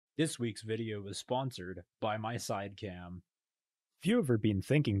This week's video is sponsored by my sidecam. If you've ever been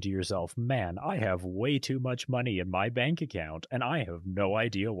thinking to yourself, man, I have way too much money in my bank account and I have no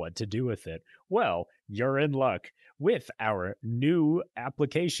idea what to do with it, well, you're in luck. With our new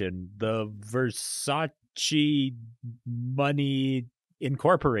application, the Versace Money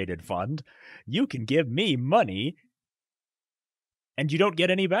Incorporated Fund, you can give me money and you don't get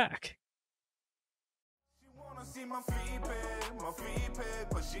any back. She wanna see my feet pay,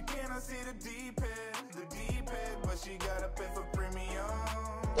 but she cannot see the deep head, but she gotta pay for premium.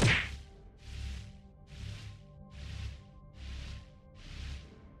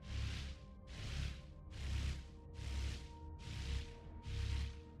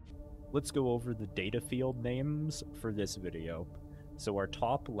 Let's go over the data field names for this video. So our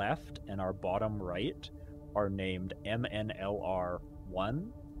top left and our bottom right are named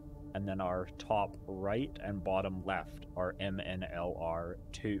MNLR1, and then our top right and bottom left are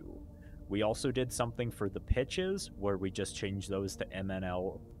MNLR2. We also did something for the pitches, where we just changed those to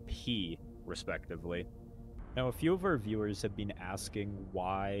MNLP, respectively. Now, a few of our viewers have been asking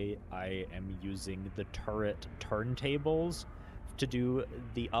why I am using the turret turntables to do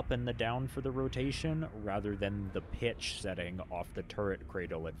the up and the down for the rotation, rather than the pitch setting off the turret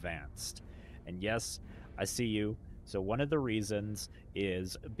cradle advanced. And yes, I see you. So one of the reasons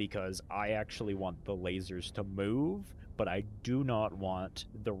is because I actually want the lasers to move, but I do not want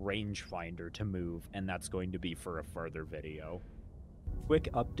the rangefinder to move, and that's going to be for a further video. Quick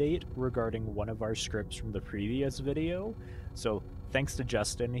update regarding one of our scripts from the previous video. So thanks to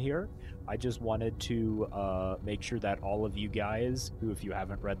Justin here. I just wanted to make sure that all of you guys, who if you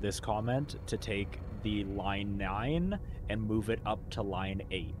haven't read this comment, to take the line 9 and move it up to line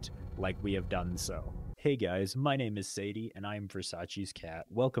 8, like we have done so. Hey guys, my name is Sadie, and I am Versace's cat.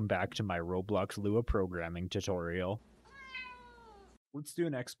 Welcome back to my Roblox Lua programming tutorial. Let's do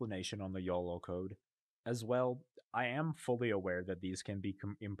an explanation on the Yolol Code. As well, I am fully aware that these can be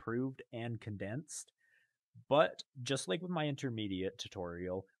improved and condensed, but just like with my intermediate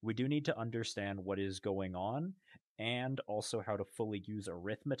tutorial, we do need to understand what is going on, and also how to fully use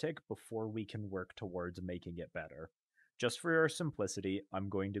arithmetic before we can work towards making it better. Just for our simplicity, I'm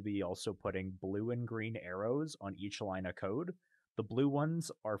going to be also putting blue and green arrows on each line of code. The blue ones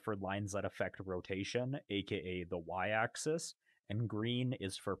are for lines that affect rotation, aka the y-axis, and green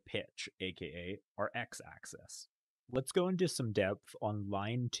is for pitch, aka our x-axis. Let's go into some depth on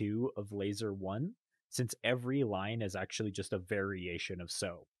line 2 of laser 1, since every line is actually just a variation of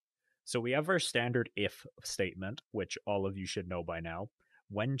so. So we have our standard if statement, which all of you should know by now.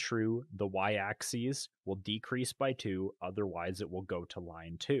 When true, the y-axis will decrease by 2, otherwise it will go to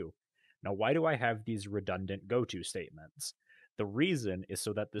line 2. Now, why do I have these redundant go-to statements? The reason is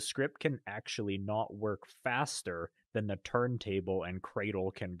so that the script can actually not work faster than the turntable and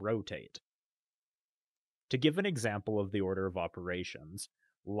cradle can rotate. To give an example of the order of operations,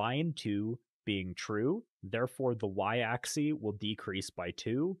 line 2 being true, therefore the y-axis will decrease by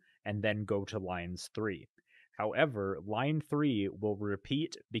 2 and then go to lines 3. However, line 3 will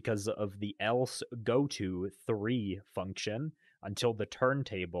repeat because of the else go to 3 function until the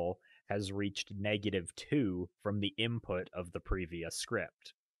turntable has reached -2 from the input of the previous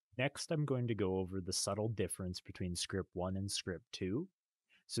script. Next, I'm going to go over the subtle difference between script 1 and script 2.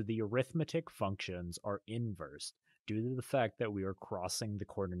 So the arithmetic functions are inversed due to the fact that we are crossing the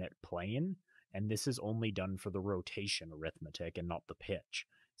coordinate plane, and this is only done for the rotation arithmetic and not the pitch,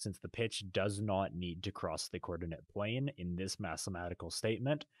 since the pitch does not need to cross the coordinate plane in this mathematical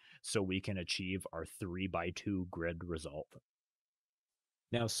statement, so we can achieve our 3x2 grid result.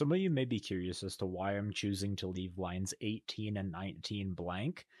 Now, some of you may be curious as to why I'm choosing to leave lines 18 and 19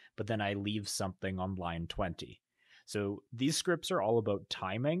 blank, but then I leave something on line 20. So these scripts are all about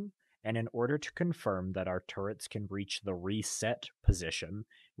timing, and in order to confirm that our turrets can reach the reset position,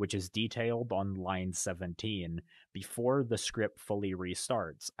 which is detailed on line 17, before the script fully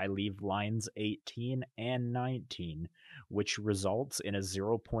restarts, I leave lines 18 and 19, which results in a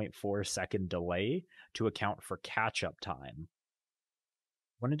 0.4 second delay to account for catch-up time.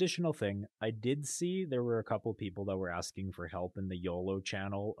 One additional thing, I did see there were a couple people that were asking for help in the YOLO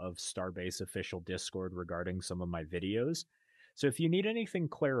channel of Starbase official Discord regarding some of my videos. So if you need anything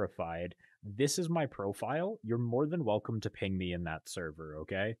clarified, this is my profile. You're more than welcome to ping me in that server,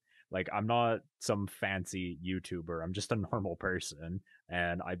 okay? Like, I'm not some fancy YouTuber. I'm just a normal person,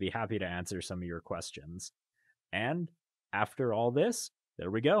 and I'd be happy to answer some of your questions. And after all this, there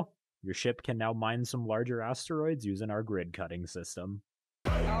we go. Your ship can now mine some larger asteroids using our grid cutting system.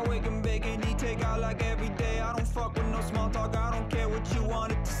 I wake and bake and eat takeout like every day. I don't fuck with no small talk. I don't care what you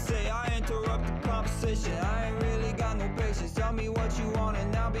wanted to say. I interrupt the conversation. conversation. I ain't really got no patience. Tell me what you want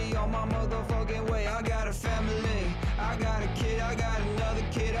and I'll be on my motherfucking way. I got a family, I got a kid, I got another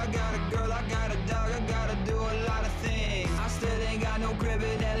kid, I got a girl, I got a dog, I gotta do a lot of things. I still ain't got no crib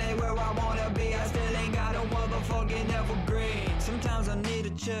in LA where I wanna be. I still ain't got no motherfucking evergreen. Sometimes I need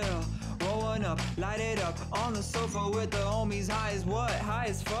to chill, roll one up, light it up on the sofa with the homies. High as what? High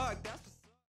as fuck. That's